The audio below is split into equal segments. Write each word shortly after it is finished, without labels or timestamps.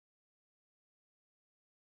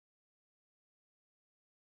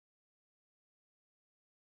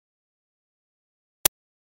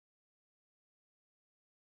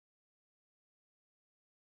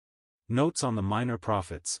Notes on the Minor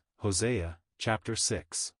Prophets, Hosea, chapter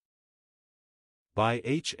 6. By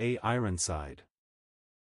H. A. Ironside.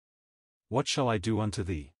 What shall I do unto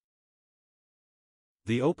thee?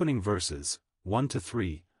 The opening verses,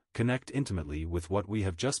 1-3, connect intimately with what we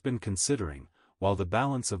have just been considering, while the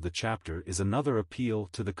balance of the chapter is another appeal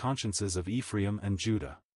to the consciences of Ephraim and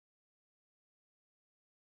Judah.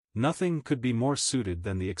 Nothing could be more suited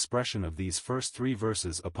than the expression of these first 3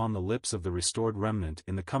 verses upon the lips of the restored remnant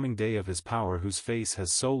in the coming day of his power, whose face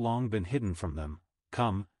has so long been hidden from them.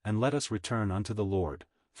 Come, and let us return unto the Lord,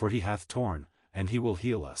 for he hath torn, and he will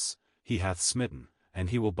heal us, he hath smitten, and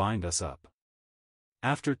he will bind us up.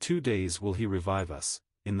 After 2 days will he revive us,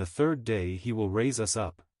 in the 3rd day he will raise us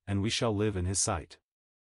up, and we shall live in his sight.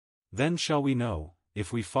 Then shall we know,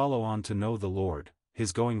 if we follow on to know the Lord,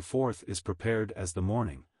 his going forth is prepared as the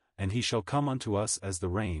morning, and he shall come unto us as the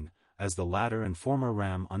rain, as the latter and former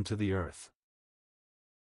ram unto the earth.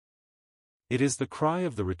 It is the cry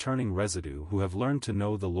of the returning residue who have learned to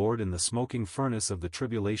know the Lord in the smoking furnace of the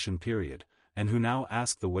tribulation period, and who now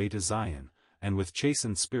ask the way to Zion, and with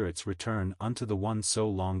chastened spirits return unto the one so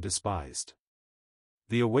long despised.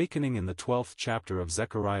 The awakening in the 12th chapter of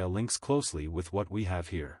Zechariah links closely with what we have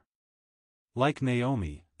here. Like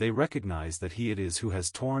Naomi, they recognize that he it is who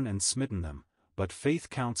has torn and smitten them, but faith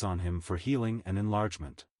counts on him for healing and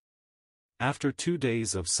enlargement. After 2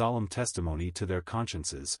 days of solemn testimony to their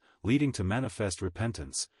consciences, leading to manifest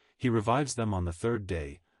repentance, he revives them on the 3rd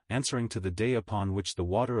day, answering to the day upon which the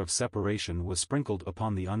water of separation was sprinkled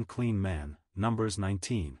upon the unclean man, Numbers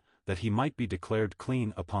 19, that he might be declared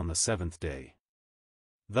clean upon the 7th day.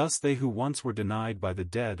 Thus they who once were denied by the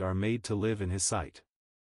dead are made to live in his sight.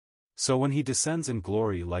 So when he descends in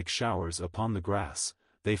glory like showers upon the grass,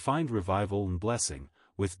 they find revival and blessing,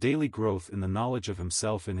 with daily growth in the knowledge of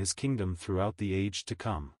himself in his kingdom throughout the age to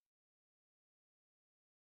come.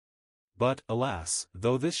 But, alas,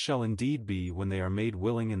 though this shall indeed be when they are made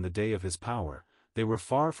willing in the day of his power, they were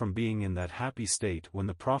far from being in that happy state when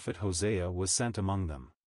the prophet Hosea was sent among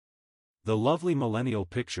them. The lovely millennial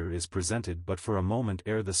picture is presented but for a moment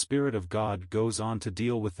ere the Spirit of God goes on to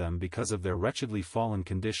deal with them because of their wretchedly fallen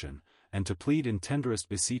condition, and to plead in tenderest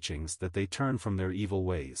beseechings that they turn from their evil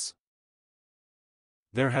ways.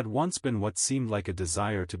 There had once been what seemed like a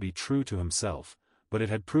desire to be true to himself, but it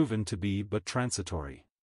had proven to be but transitory.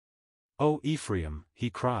 O Ephraim, he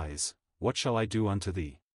cries, what shall I do unto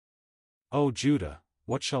thee? O Judah,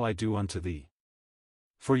 what shall I do unto thee?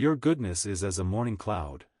 For your goodness is as a morning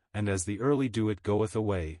cloud, and as the early dew it goeth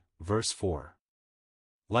away. Verse 4.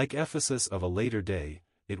 Like Ephesus of a later day,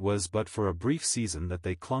 it was but for a brief season that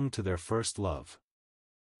they clung to their first love.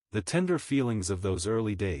 The tender feelings of those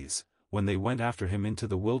early days, when they went after him into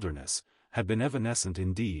the wilderness, had been evanescent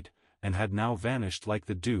indeed, and had now vanished like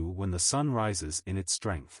the dew when the sun rises in its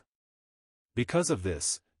strength. Because of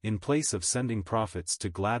this, in place of sending prophets to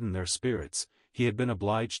gladden their spirits, he had been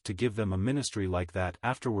obliged to give them a ministry like that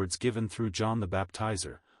afterwards given through John the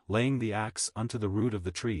Baptizer, laying the axe unto the root of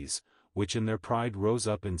the trees, which in their pride rose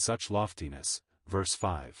up in such loftiness. Verse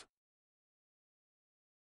 5.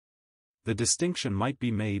 The distinction might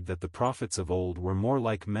be made that the prophets of old were more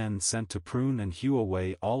like men sent to prune and hew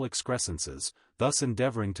away all excrescences, thus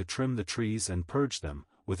endeavoring to trim the trees and purge them,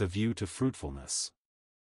 with a view to fruitfulness.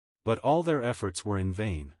 But all their efforts were in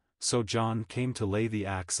vain, so John came to lay the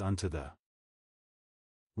axe unto the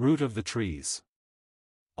root of the trees.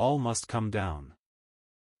 All must come down.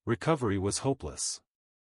 Recovery was hopeless.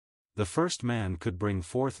 The first man could bring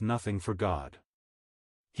forth nothing for God.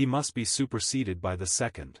 He must be superseded by the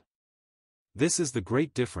second. This is the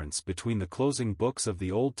great difference between the closing books of the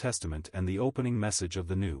Old Testament and the opening message of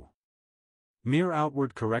the New. Mere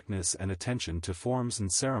outward correctness and attention to forms and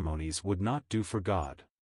ceremonies would not do for God.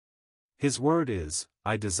 His word is,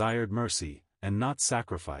 I desired mercy, and not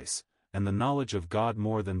sacrifice, and the knowledge of God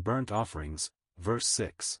more than burnt offerings. Verse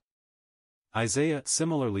 6. Isaiah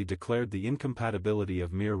similarly declared the incompatibility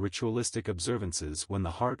of mere ritualistic observances when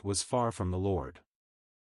the heart was far from the Lord.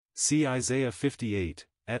 See Isaiah 58,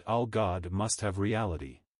 et al. God must have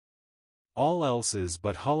reality. All else is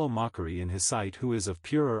but hollow mockery in his sight, who is of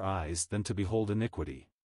purer eyes than to behold iniquity.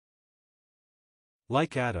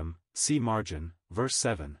 Like Adam, see margin, verse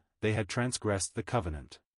 7, they had transgressed the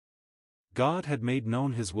covenant. God had made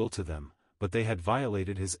known his will to them, but they had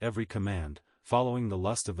violated his every command, following the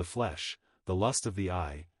lust of the flesh, the lust of the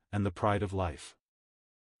eye, and the pride of life.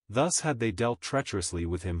 Thus had they dealt treacherously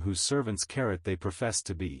with him whose servants' carrot they professed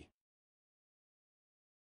to be.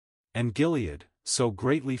 And Gilead, so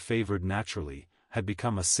greatly favored naturally, had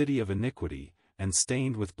become a city of iniquity, and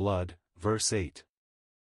stained with blood. Verse 8.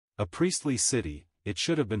 A priestly city, it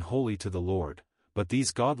should have been holy to the Lord, but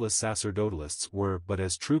these godless sacerdotalists were but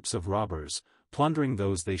as troops of robbers, plundering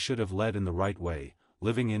those they should have led in the right way,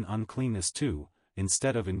 living in uncleanness too,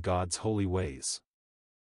 instead of in God's holy ways.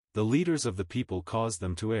 The leaders of the people caused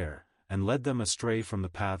them to err, and led them astray from the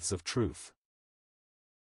paths of truth.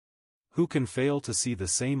 Who can fail to see the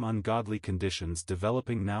same ungodly conditions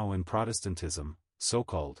developing now in Protestantism,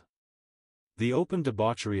 so-called? The open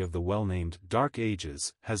debauchery of the well-named Dark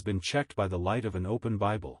Ages has been checked by the light of an open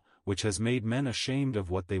Bible, which has made men ashamed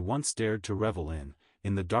of what they once dared to revel in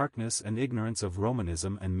the darkness and ignorance of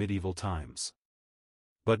Romanism and medieval times.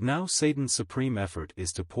 But now Satan's supreme effort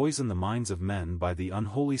is to poison the minds of men by the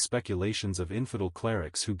unholy speculations of infidel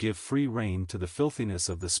clerics who give free rein to the filthiness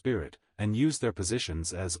of the spirit, and use their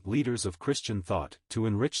positions as leaders of Christian thought to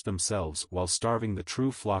enrich themselves while starving the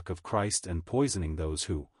true flock of Christ and poisoning those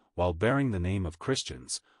who, while bearing the name of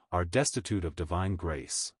Christians, are destitute of divine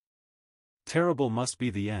grace. Terrible must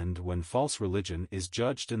be the end when false religion is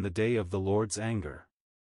judged in the day of the Lord's anger.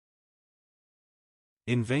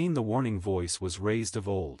 In vain the warning voice was raised of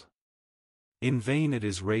old. In vain it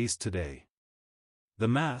is raised today. The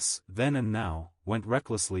mass, then and now, went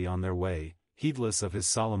recklessly on their way, heedless of his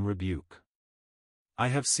solemn rebuke. I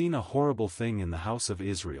have seen a horrible thing in the house of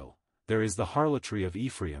Israel. There is the harlotry of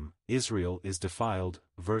Ephraim, Israel is defiled,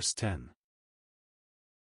 verse 10.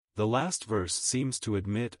 The last verse seems to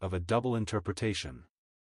admit of a double interpretation.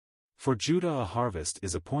 For Judah a harvest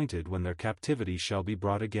is appointed when their captivity shall be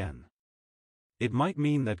brought again. It might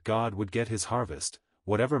mean that God would get his harvest,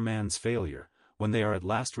 whatever man's failure, when they are at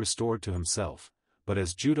last restored to himself, but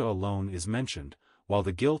as Judah alone is mentioned, while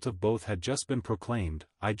the guilt of both had just been proclaimed,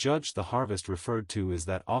 I judge the harvest referred to is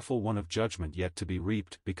that awful one of judgment yet to be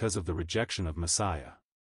reaped because of the rejection of Messiah.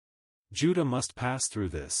 Judah must pass through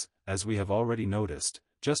this, as we have already noticed,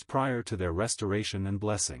 just prior to their restoration and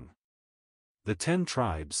blessing. The 10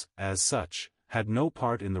 tribes, as such, had no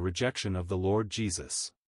part in the rejection of the Lord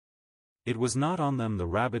Jesus. It was not on them the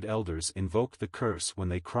rabid elders invoked the curse when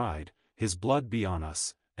they cried, "His blood be on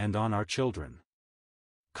us, and on our children."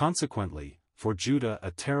 Consequently, for Judah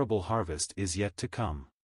a terrible harvest is yet to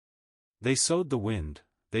come. They sowed the wind,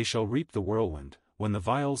 they shall reap the whirlwind, when the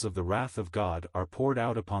vials of the wrath of God are poured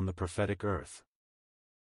out upon the prophetic earth.